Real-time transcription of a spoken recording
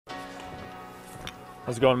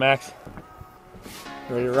How's it going, Max?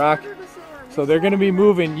 Ready to rock? So they're going to be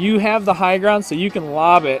moving. You have the high ground, so you can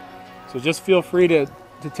lob it. So just feel free to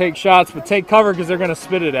take shots, but take cover because they're going to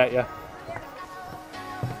spit it at you.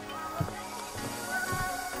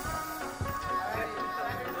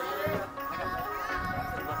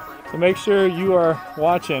 So make sure you are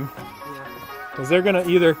watching, because they're going to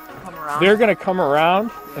either come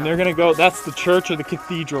around and they're going to go. That's the church or the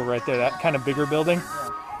cathedral right there, that kind of bigger building.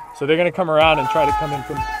 So they're going to come around and try to come in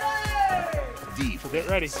from deep. So get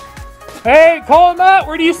ready. Hey, call him out.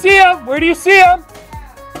 Where do you see him? Where do you see him?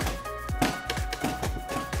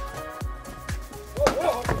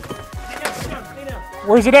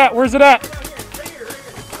 Where's it at? Where's it at?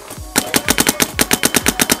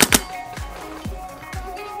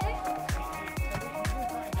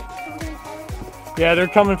 Yeah, they're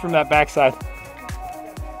coming from that backside.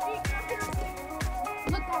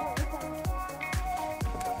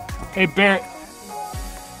 Hey, Barrett.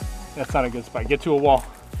 That's not a good spot. Get to a wall.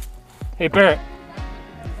 Hey, Barrett.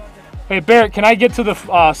 Hey, Barrett, can I get to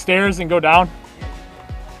the stairs and go down?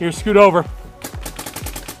 Here, scoot over.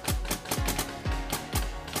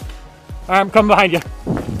 All right, I'm coming behind you.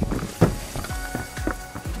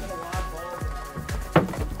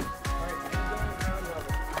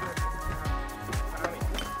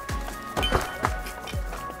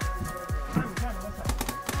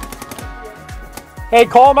 Hey,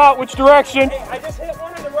 call him out. Which direction? Hey, I just hit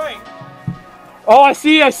one on the right. Oh, I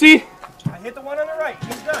see, I see. I hit the one on the right.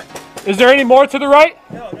 He's done. Is there any more to the right?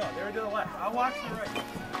 No, they're to the left. I'll watch the right.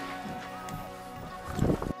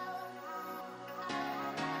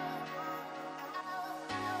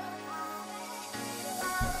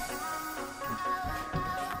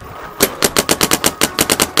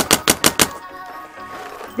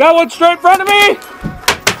 Got one straight in front of me.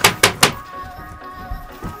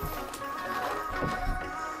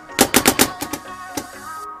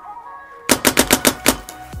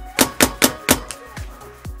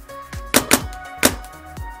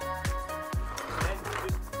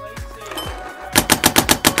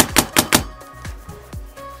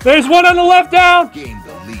 There's one on the left down.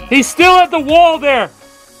 He's still at the wall there.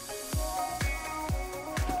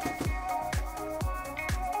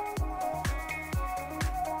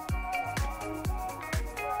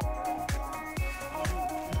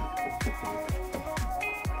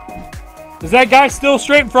 Is that guy still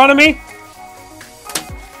straight in front of me?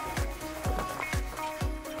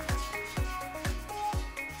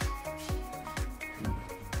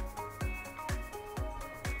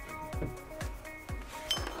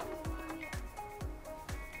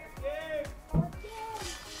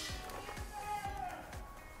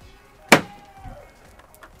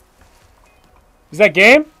 Is that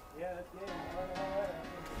game? Yeah, that's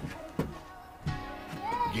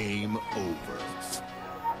game. Game over.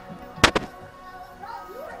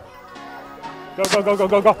 Go, go, go, go,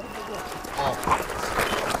 go, go.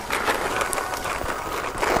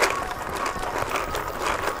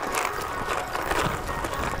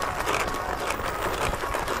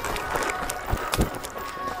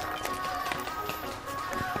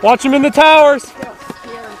 Watch him in the towers.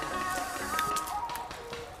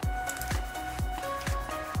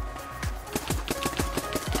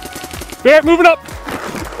 Barrett, moving up.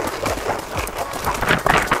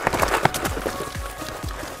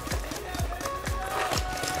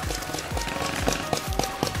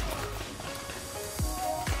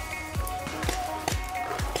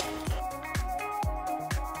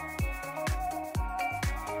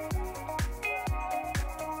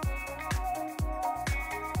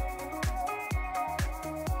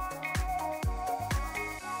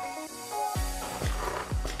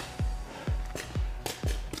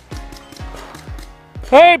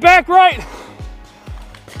 Hey, back right.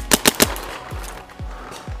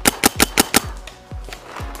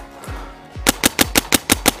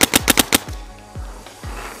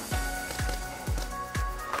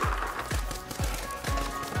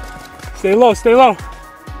 Stay low, stay low.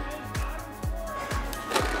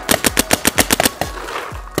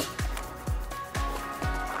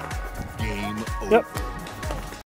 Game over. Yep.